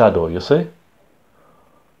little shadow, you see.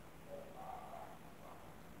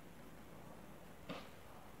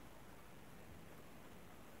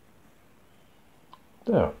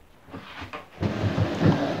 There.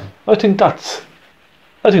 I think that's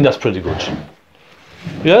pretty good.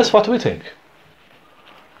 Yes, what do we think?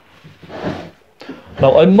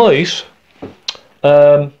 Now I might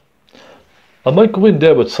go in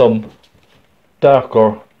there with some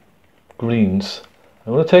darker greens.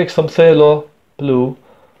 I'm going to take some phthalo blue,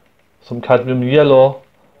 some cadmium yellow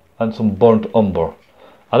and some burnt umber,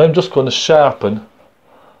 and I'm just going to sharpen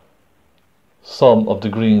some of the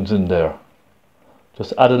greens in there.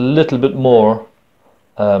 Just add a little bit more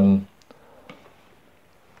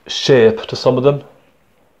shape to some of them.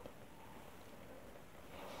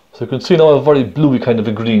 So you can see now a very bluey kind of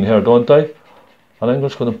a green here, don't I? And I'm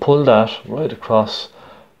just going to pull that right across,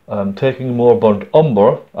 taking more burnt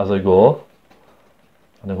umber as I go,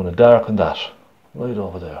 and I'm going to darken that right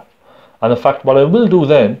over there. And in fact what I will do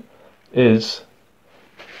then is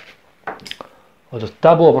I'll just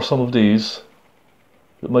dab over some of these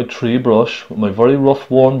with my tree brush, with my very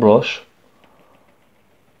rough worn brush.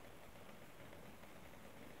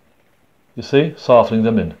 You see, softening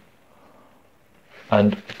them in.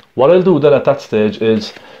 And what I'll do then at that stage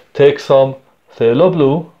is take some phthalo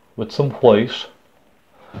blue with some white.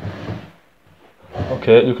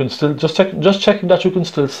 Okay, you can still just checking that you can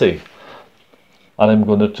still see. And I'm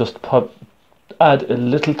going to just add a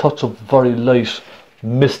little touch of very light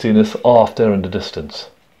mistiness off there in the distance.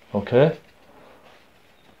 Okay.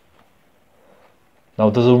 Now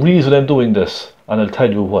there's a reason I'm doing this, and I'll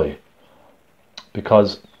tell you why.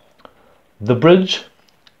 Because the bridge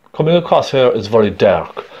coming across here is very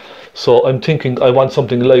dark, so I'm thinking I want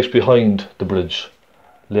something light behind the bridge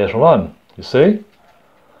later on, you see.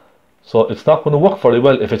 So it's not going to work very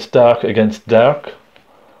well if it's dark against dark,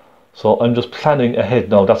 so I'm just planning ahead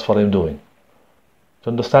now. That's what I'm doing. Do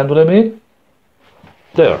you understand what I mean?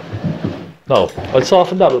 There. Now I'll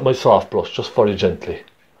soften that with my soft brush just very gently,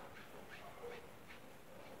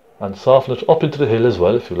 and soften it up into the hill as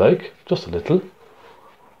well if you like, just a little.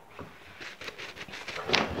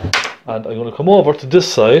 And I'm going to come over to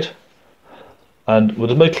this side, and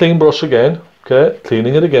with my clean brush again, okay,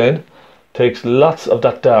 cleaning it again, takes lots of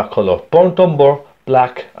that dark colour, burnt umber,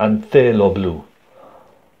 black and phthalo blue.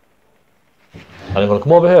 And I'm going to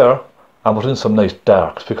come over here and put in some nice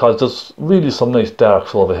darks, because there's really some nice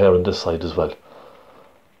darks over here on this side as well.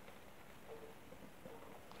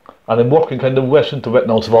 And I'm working kind of wet into wet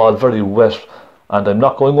now, it's all very wet, and I'm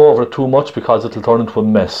not going over it too much because it'll turn into a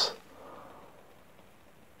mess.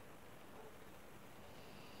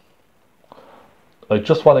 I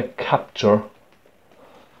just want to capture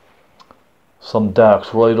some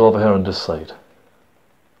darks right over here on this side.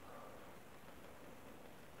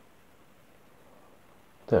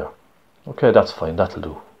 There. Okay, that's fine, that'll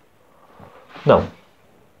do. Now,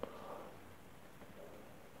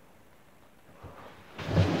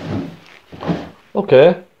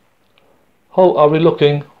 okay, how are we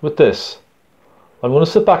looking with this? I'm going to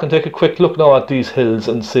sit back and take a quick look now at these hills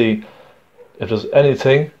and see if there's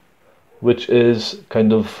anything which is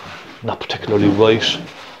kind of not particularly right.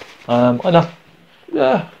 I'm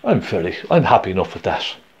happy enough with that.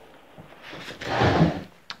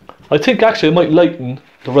 I think actually I might lighten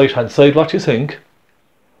the right hand side. What do you think?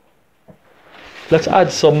 Let's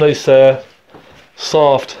add some nice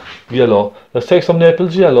soft yellow. Let's take some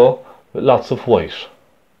Naples yellow with lots of white.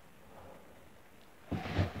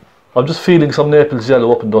 I'm just feeling some Naples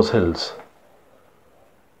yellow up in those hills.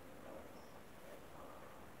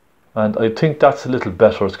 And I think that's a little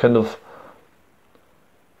better. It's kind of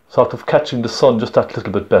sort of catching the sun just that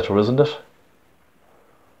little bit better, isn't it?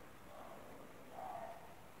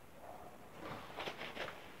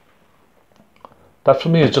 That for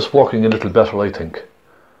me is just working a little better, I think.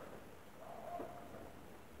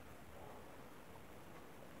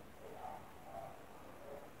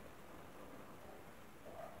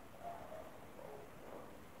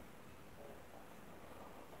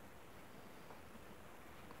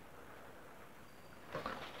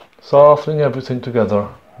 Softening everything together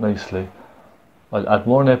nicely. I'll add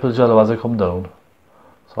more Naples yellow as I come down,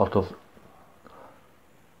 sort of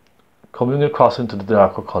coming across into the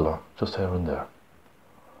darker colour, just here and there.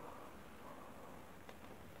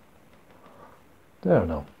 There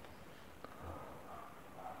now.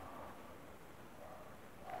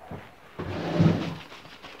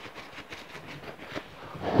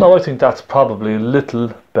 Now I think that's probably a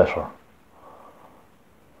little better.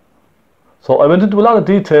 So I went into a lot of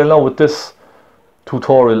detail now with this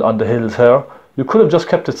tutorial on the hills here. You could have just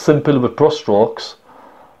kept it simple with brush strokes,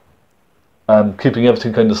 keeping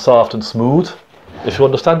everything kind of soft and smooth, if you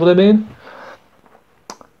understand what I mean.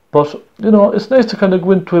 But, you know, it's nice to kind of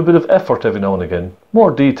go into a bit of effort every now and again.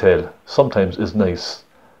 More detail sometimes is nice.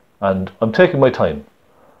 And I'm taking my time.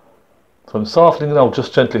 So I'm softening it out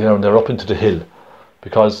just gently here and there up into the hill.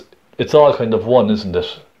 Because it's all kind of one, isn't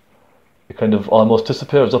it? It kind of almost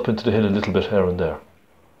disappears up into the hill a little bit here and there.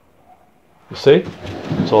 You see?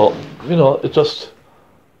 So, you know, it just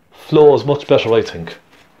flows much better, I think.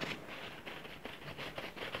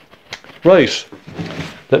 Right.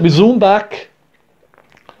 Let me zoom back.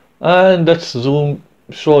 And let's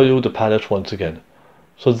show you the palette once again.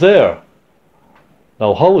 So there.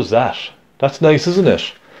 Now how is that? That's nice, isn't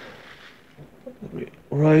it?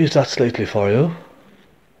 Raise that slightly for you.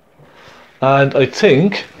 And I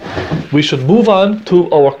think we should move on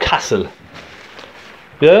to our castle.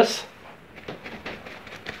 Yes?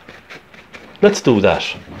 Let's do that.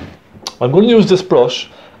 I'm going to use this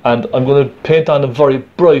brush and I'm going to paint on a very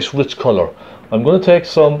bright, rich colour. I'm going to take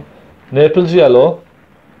some Naples yellow,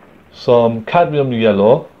 some cadmium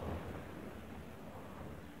yellow,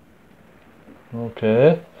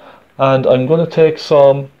 okay, and I'm going to take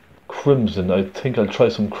some crimson. I think I'll try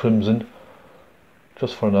some crimson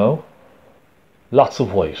just for now. Lots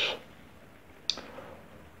of white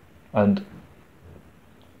and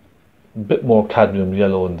a bit more cadmium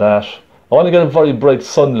yellow in that. I want to get a very bright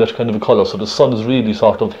sunlit kind of a colour, so the sun is really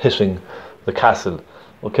sort of hitting the castle.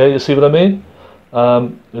 Okay, you see what I mean? A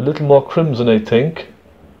little more crimson, I think,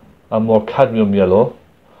 and more cadmium yellow.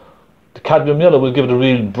 The cadmium yellow will give it a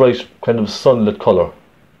real bright kind of sunlit colour.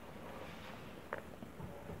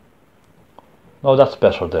 Now that's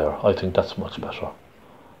better there. I think that's much better.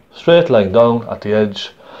 Straight line down at the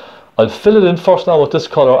edge. I'll fill it in first now with this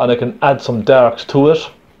colour, and I can add some darks to it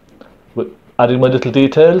with adding my little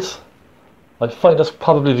details. I find that's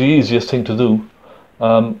probably the easiest thing to do.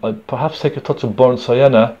 I'd perhaps take a touch of burnt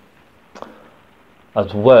sienna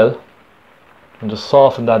as well and just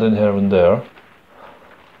soften that in here and there.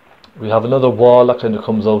 We have another wall that kind of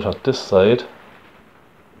comes out at this side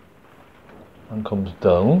and comes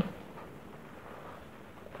down.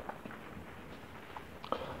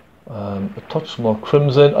 A touch more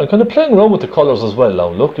crimson. I'm kind of playing around with the colours as well now.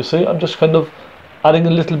 Look, you see, I'm just kind of adding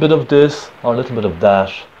a little bit of this or a little bit of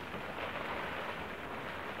that.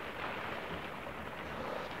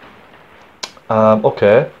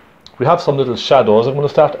 Okay, we have some little shadows. I'm going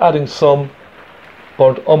to start adding some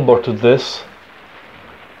burnt umber to this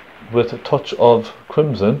with a touch of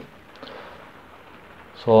crimson.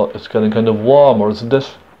 So it's getting kind of warmer, isn't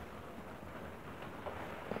it?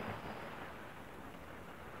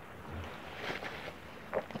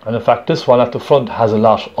 And in fact, this one at the front has a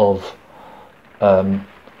lot of brown,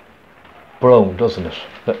 doesn't it?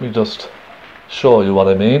 Let me just show you what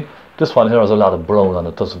I mean. This one here has a lot of brown on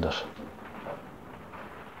it, doesn't it?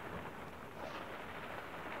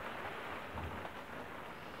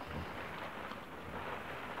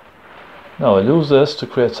 Now I'll use this to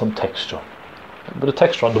create some texture. A bit of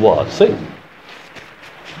texture on the wall, see?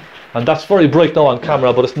 And that's very bright now on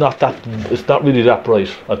camera, but it's not really that bright,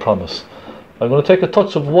 I promise. I'm going to take a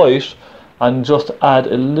touch of white and just add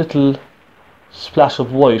a little splash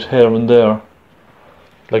of white here and there,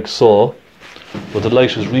 like so, where the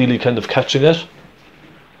light is really kind of catching it.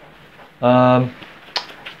 Now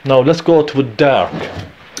let's go to a dark.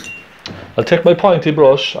 I'll take my pointy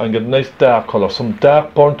brush and get a nice dark colour, some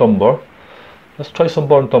dark burnt umber. Let's try some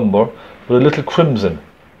burnt umber with a little crimson.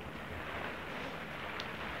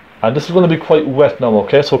 And this is going to be quite wet now,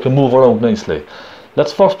 okay, so it can move around nicely.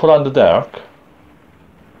 Let's first put on the dark.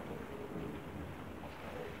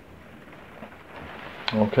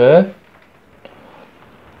 Okay.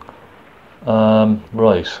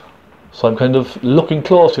 Right. So I'm kind of looking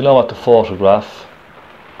closely now at the photograph.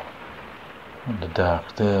 And the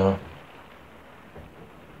dark there.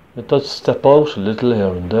 It does step out a little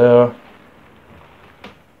here and there.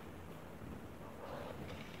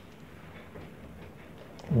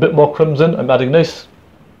 A bit more crimson. I'm adding nice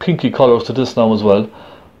pinky colours to this now as well. And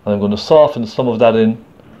I'm going to soften some of that in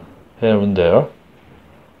here and there.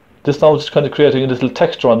 This now is just kind of creating a little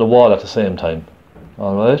texture on the wall at the same time.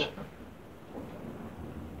 Alright.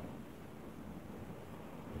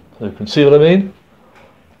 So you can see what I mean?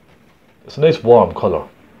 It's a nice warm colour.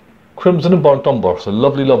 Crimson and burnt umber, so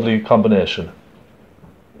lovely, lovely combination.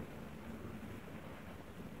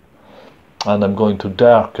 And I'm going to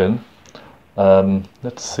darken.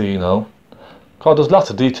 Let's see now. God, there's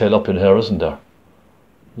lots of detail up in here, isn't there?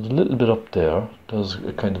 There's a little bit up there. There's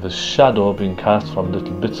a kind of a shadow being cast from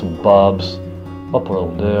little bits and bobs up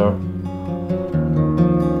around there.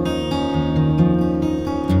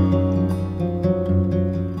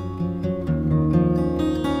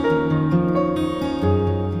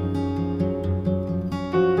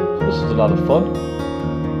 lot of fun.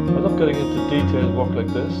 I love getting into detailed work like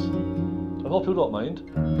this. I hope you don't mind.